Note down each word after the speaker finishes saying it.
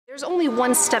There's only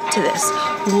one step to this.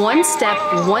 One step,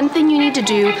 one thing you need to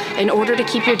do in order to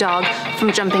keep your dog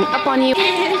from jumping up on you.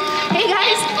 Hey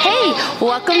guys, hey,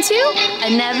 welcome to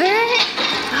another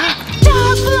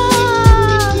dog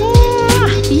vlog.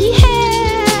 Yeah.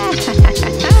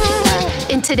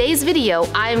 In today's video,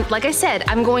 like I said,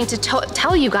 I'm going to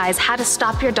tell you guys how to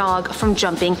stop your dog from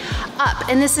jumping up.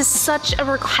 And this is such a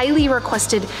highly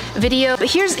requested video. But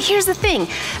here's the thing.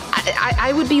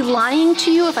 I would be lying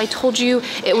to you if I told you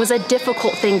it was a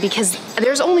difficult thing, because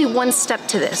there's only one step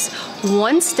to this.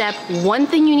 One step, one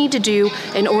thing you need to do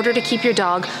in order to keep your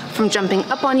dog from jumping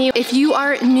up on you. If you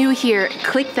are new here,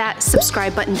 click that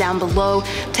subscribe button down below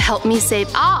to help me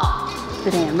save all the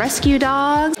damn rescue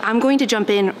dogs. I'm going to jump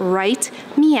in right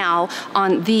meow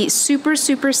on the super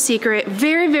secret,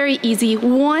 very easy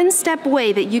one step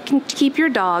way that you can keep your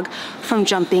dog from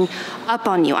jumping up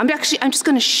on you. I'm just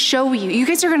gonna show you. You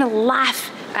guys are gonna laugh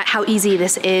at how easy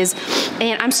this is.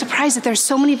 And I'm surprised that there's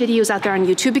so many videos out there on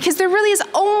YouTube, because there really is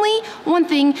only one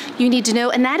thing you need to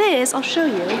know, and that is, I'll show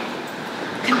you.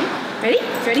 Come on, ready?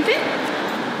 Ready, Finn?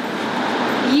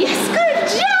 Yes,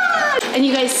 good job! And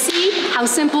you guys see how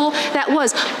simple that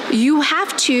was. You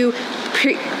have to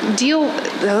deal,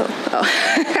 hello.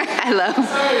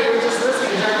 Sorry, we're just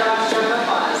listening. Our dog jumped up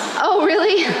on us. Oh,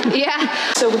 really? Yeah.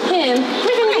 So with him,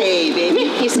 Hey,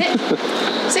 baby. you sit.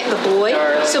 Sit, good boy.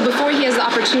 So before he has the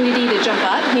opportunity to jump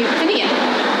up, you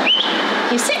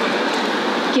sit.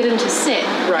 Get him to sit.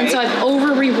 Right. And so I've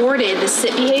over-rewarded the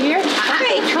sit behavior.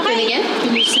 Hi. Then again.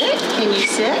 Can you sit? Can you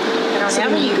sit? I don't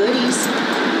have any goodies.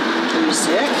 Can you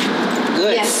sit?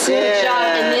 Good. Yes, sit. good job.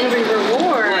 And then we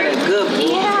reward. What a good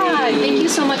boy. Yeah, thank you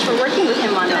so much for working with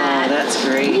him on that. Oh, that's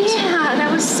great. Yeah,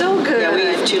 that was so good. Yeah, we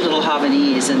have two little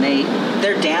Havanese, and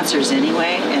they're dancers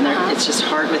anyway, and it's just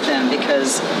hard with them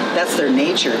because that's their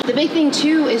nature. The big thing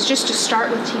too is just to start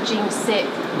with teaching sit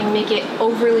and make it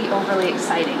overly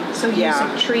exciting. So use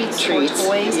some treats or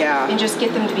toys and just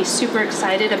get them to be super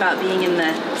excited about being in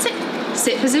the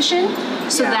sit position,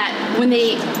 so that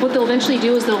what they'll eventually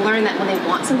do is they'll learn that when they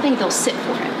want something, they'll sit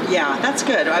for it. Yeah, that's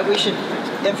good. We should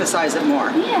emphasize it more.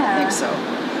 Yeah. I think so.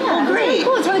 Yeah, Oh, great. Really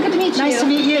cool. It's really good to meet you. Nice to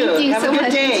meet you. Thank you Have so a good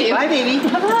much. day. Bye, baby.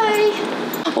 Bye-bye.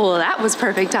 Well, that was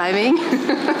perfect timing.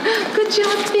 Good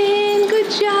job, Finn.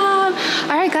 Good job.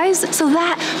 All right, guys. So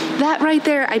that right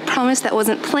there, I promise that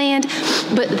wasn't planned,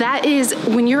 but that is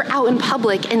when you're out in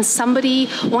public and somebody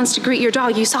wants to greet your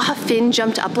dog. You saw how Finn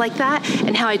jumped up like that,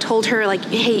 and how I told her, like,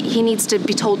 hey, he needs to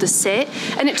be told to sit.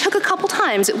 And it took a couple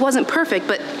times. It wasn't perfect,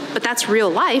 but that's real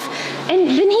life. And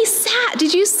then he sat.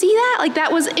 Did you see that? Like,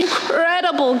 that was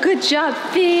incredible. Good job,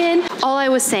 Finn. All I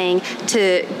was saying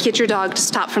to get your dog to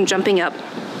stop from jumping up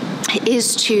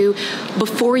is to,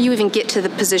 before you even get to the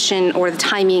position or the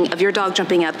timing of your dog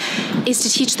jumping up, is to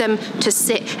teach them to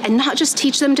sit, and not just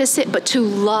teach them to sit, but to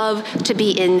love to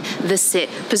be in the sit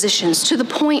positions, to the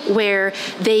point where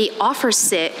they offer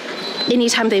sit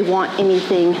anytime they want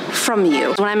anything from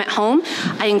you. When I'm at home,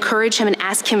 I encourage him and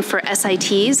ask him for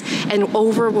SITs and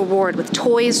over-reward with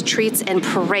toys, treats, and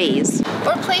praise.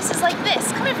 Or places like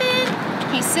this. Come here, Finn.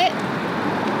 Can you sit?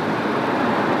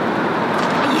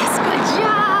 Yes, good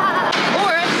job.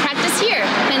 Or practice here.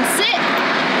 Then sit.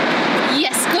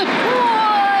 Yes, good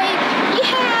boy.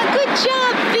 Yeah, good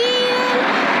job, Finn.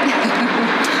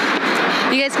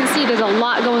 You guys can see there's a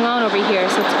lot going on over here,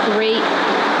 so it's a great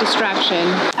distraction.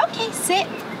 Okay, sit.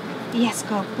 Yes,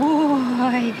 good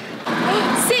boy.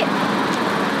 Sit.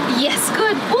 Yes,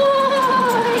 good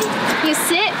boy. You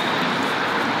sit.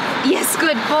 Yes,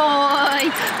 good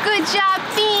boy. Good job,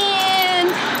 Finn.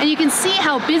 And you can see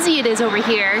how busy it is over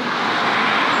here.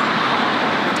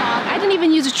 I didn't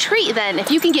even use a treat then. If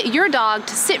you can get your dog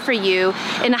to sit for you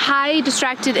in a high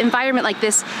distracted environment like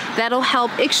this, that'll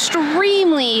help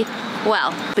extremely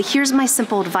well. But here's my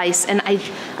simple advice, and I'm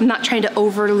not trying to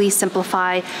overly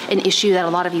simplify an issue that a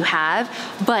lot of you have,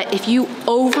 but if you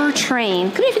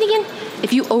overtrain, come here, Finnegan.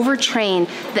 If you overtrain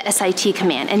the SIT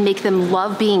command and make them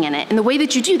love being in it, and the way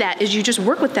that you do that is you just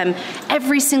work with them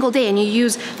every single day, and you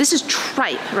use, this is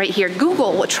tripe right here.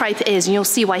 Google what tripe is and you'll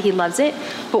see why he loves it.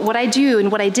 But what I do,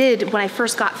 and what I did when I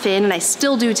first got Finn, and I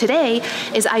still do today,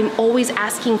 is I'm always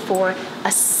asking for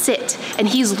a sit. And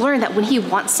he's learned that when he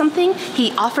wants something,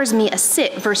 he offers me a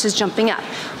sit versus jumping up.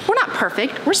 We're not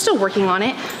perfect, we're still working on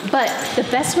it, but the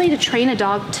best way to train a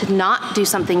dog to not do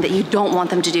something that you don't want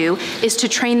them to do is to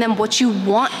train them what you you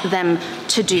want them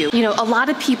to do. You know, a lot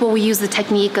of people will use the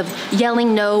technique of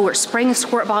yelling no or spraying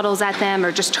squirt bottles at them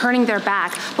or just turning their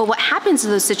back. But what happens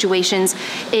in those situations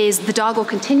is the dog will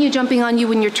continue jumping on you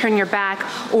when you turn your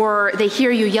back, or they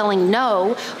hear you yelling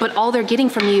no, but all they're getting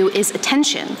from you is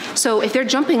attention. So if they're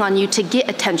jumping on you to get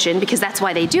attention, because that's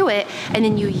why they do it, and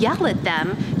then you yell at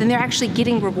them, then they're actually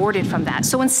getting rewarded from that.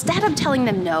 So instead of telling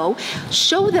them no,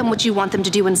 show them what you want them to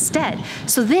do instead.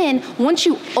 So then once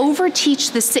you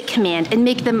overteach the sit command and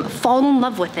make them fall in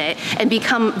love with it and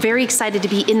become very excited to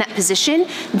be in that position,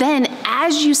 then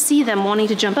as you see them wanting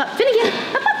to jump up, Finnegan,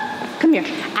 up, up, come here.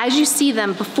 As you see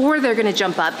them before they're gonna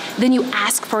jump up, then you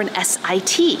ask for an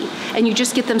SIT and you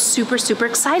just get them super, super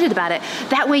excited about it.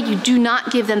 That way you do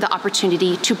not give them the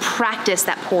opportunity to practice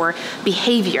that poor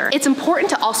behavior. It's important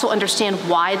to also understand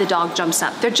why the dog jumps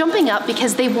up. They're jumping up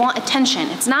because they want attention.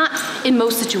 It's not in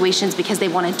most situations because they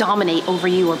want to dominate over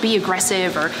you or be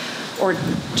aggressive or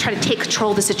try to take control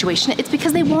of the situation. It's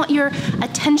because they want your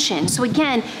attention. So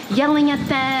again, yelling at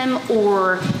them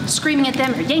or screaming at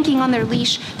them or yanking on their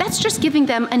leash, that's just giving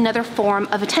them another form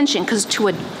of attention, because to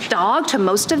a dog, to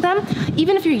most of them,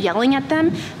 even if you're yelling at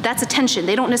them, that's attention.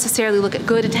 They don't necessarily look at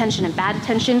good attention and bad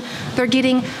attention. They're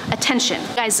getting attention.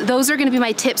 Guys, those are gonna be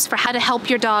my tips for how to help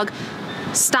your dog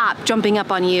stop jumping up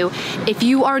on you. If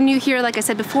you are new here, like I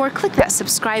said before, click that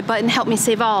subscribe button. Help me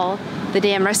save all the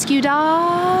damn rescue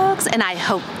dogs. And I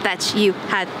hope that you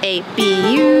had a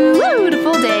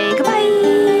beautiful day.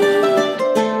 Goodbye.